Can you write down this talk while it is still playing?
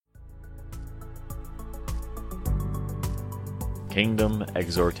Kingdom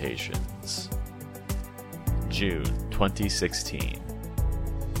Exhortations, June 2016.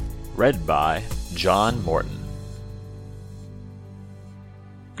 Read by John Morton.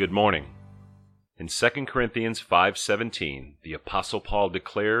 Good morning. In 2 Corinthians 5:17, the Apostle Paul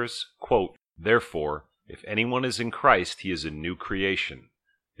declares, quote, "Therefore, if anyone is in Christ, he is a new creation.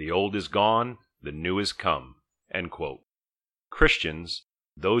 The old is gone, the new is come." End quote. Christians,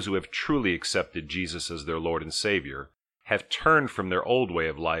 those who have truly accepted Jesus as their Lord and Savior, have turned from their old way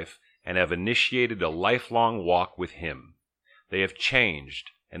of life and have initiated a lifelong walk with Him. They have changed,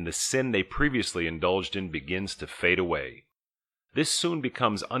 and the sin they previously indulged in begins to fade away. This soon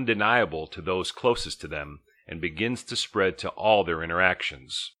becomes undeniable to those closest to them and begins to spread to all their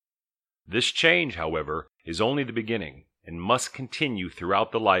interactions. This change, however, is only the beginning and must continue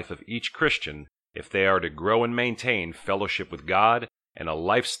throughout the life of each Christian if they are to grow and maintain fellowship with God and a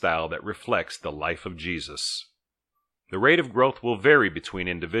lifestyle that reflects the life of Jesus. The rate of growth will vary between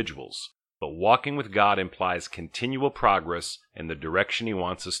individuals, but walking with God implies continual progress in the direction He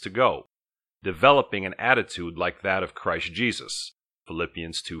wants us to go, developing an attitude like that of Christ Jesus.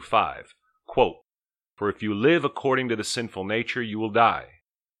 Philippians 2:5, quote, "For if you live according to the sinful nature, you will die.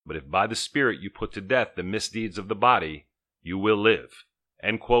 But if by the Spirit you put to death the misdeeds of the body, you will live."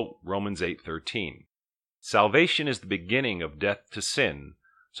 End quote, Romans 8:13. Salvation is the beginning of death to sin,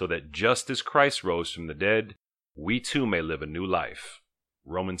 so that just as Christ rose from the dead, we too may live a new life.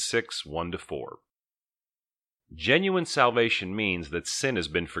 Romans 6:1-4. Genuine salvation means that sin has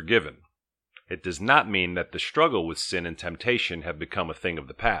been forgiven. It does not mean that the struggle with sin and temptation have become a thing of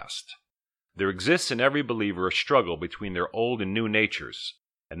the past. There exists in every believer a struggle between their old and new natures,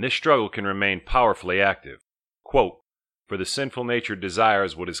 and this struggle can remain powerfully active. Quote, "For the sinful nature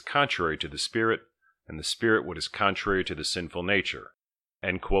desires what is contrary to the Spirit, and the Spirit what is contrary to the sinful nature."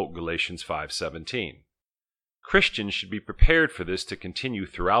 End quote, Galatians 5:17. Christians should be prepared for this to continue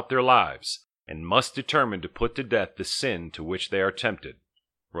throughout their lives and must determine to put to death the sin to which they are tempted.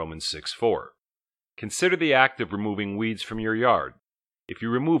 Romans 6:4. Consider the act of removing weeds from your yard. If you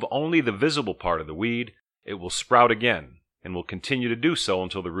remove only the visible part of the weed, it will sprout again and will continue to do so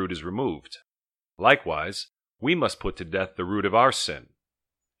until the root is removed. Likewise, we must put to death the root of our sin.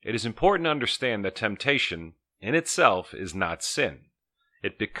 It is important to understand that temptation in itself is not sin.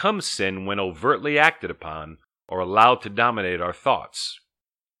 It becomes sin when overtly acted upon or allowed to dominate our thoughts.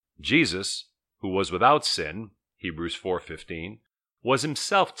 Jesus, who was without sin, Hebrews 4:15, was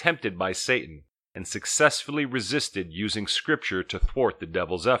himself tempted by Satan and successfully resisted using Scripture to thwart the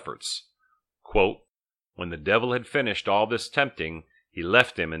devil's efforts. Quote, "When the devil had finished all this tempting, he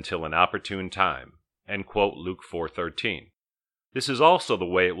left him until an opportune time." End quote, Luke 4:13. This is also the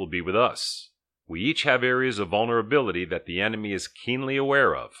way it will be with us. We each have areas of vulnerability that the enemy is keenly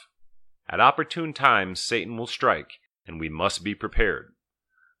aware of. At opportune times, Satan will strike, and we must be prepared.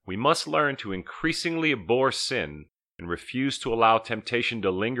 We must learn to increasingly abhor sin and refuse to allow temptation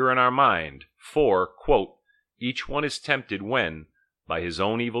to linger in our mind, for, quote, "Each one is tempted when, by his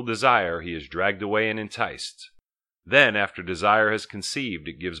own evil desire, he is dragged away and enticed. Then, after desire has conceived,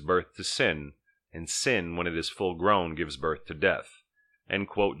 it gives birth to sin, and sin, when it is full grown, gives birth to death." End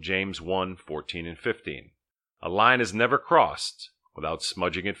quote, James 1:14-15. A line is never crossed without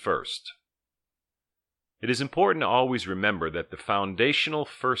smudging it first. It is important to always remember that the foundational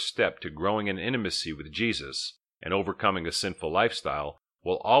first step to growing in intimacy with Jesus and overcoming a sinful lifestyle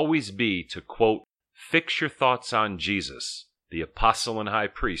will always be to, quote, "Fix your thoughts on Jesus, the apostle and high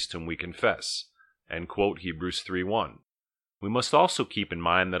priest whom we confess." End quote, Hebrews 3:1. We must also keep in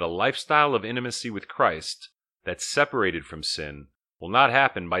mind that a lifestyle of intimacy with Christ that's separated from sin will not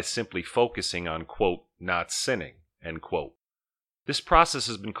happen by simply focusing on, quote, "not sinning." End quote. This process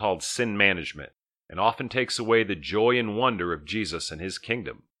has been called sin management, and often takes away the joy and wonder of Jesus and His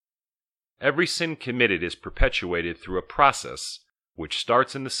kingdom. Every sin committed is perpetuated through a process which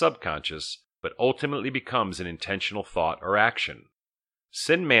starts in the subconscious but ultimately becomes an intentional thought or action.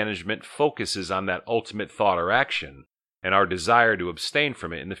 Sin management focuses on that ultimate thought or action and our desire to abstain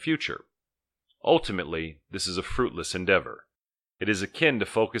from it in the future. Ultimately, this is a fruitless endeavor. It is akin to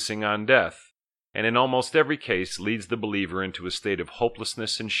focusing on death, and in almost every case leads the believer into a state of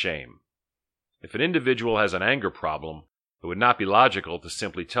hopelessness and shame. If an individual has an anger problem, it would not be logical to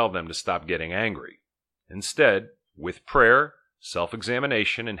simply tell them to stop getting angry. Instead, with prayer,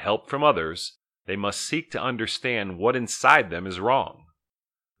 self-examination, and help from others, they must seek to understand what inside them is wrong.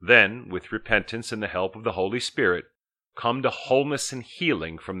 Then, with repentance and the help of the Holy Spirit, come to wholeness and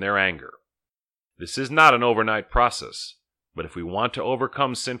healing from their anger. This is not an overnight process, but if we want to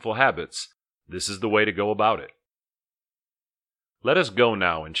overcome sinful habits, this is the way to go about it. Let us go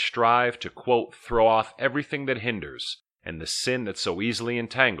now and strive to, quote, "throw off everything that hinders and the sin that so easily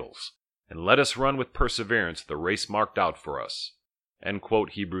entangles, and let us run with perseverance the race marked out for us." End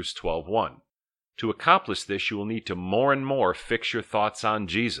quote, Hebrews 12:1. To accomplish this, you will need to more and more fix your thoughts on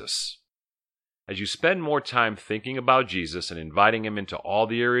Jesus. As you spend more time thinking about Jesus and inviting Him into all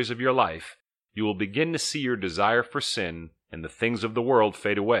the areas of your life, you will begin to see your desire for sin and the things of the world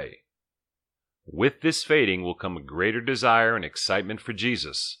fade away. With this fading will come a greater desire and excitement for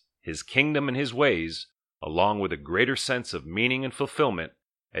Jesus, His kingdom and His ways, along with a greater sense of meaning and fulfillment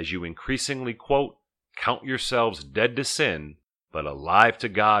as you increasingly, quote, "count yourselves dead to sin, but alive to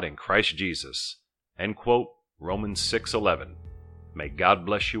God in Christ Jesus." End quote, Romans 6:11. May God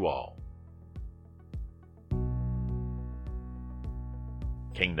bless you all.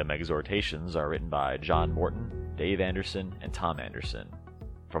 Kingdom Exhortations are written by John Morton, Dave Anderson, and Tom Anderson.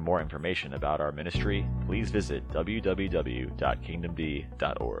 For more information about our ministry, please visit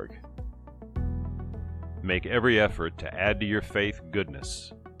www.kingdomd.org. Make every effort to add to your faith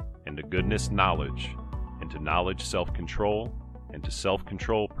goodness, and to goodness knowledge, and to knowledge self-control, and to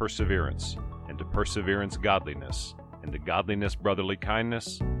self-control perseverance, and to perseverance godliness, and to godliness brotherly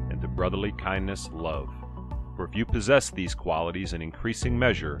kindness, and to brotherly kindness love. For if you possess these qualities in increasing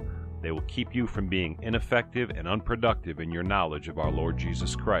measure, they will keep you from being ineffective and unproductive in your knowledge of our Lord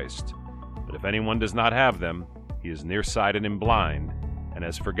Jesus Christ. But if anyone does not have them, he is nearsighted and blind, and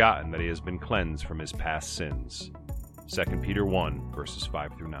has forgotten that he has been cleansed from his past sins. 2 Peter 1, verses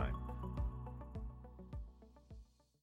 5 through 9.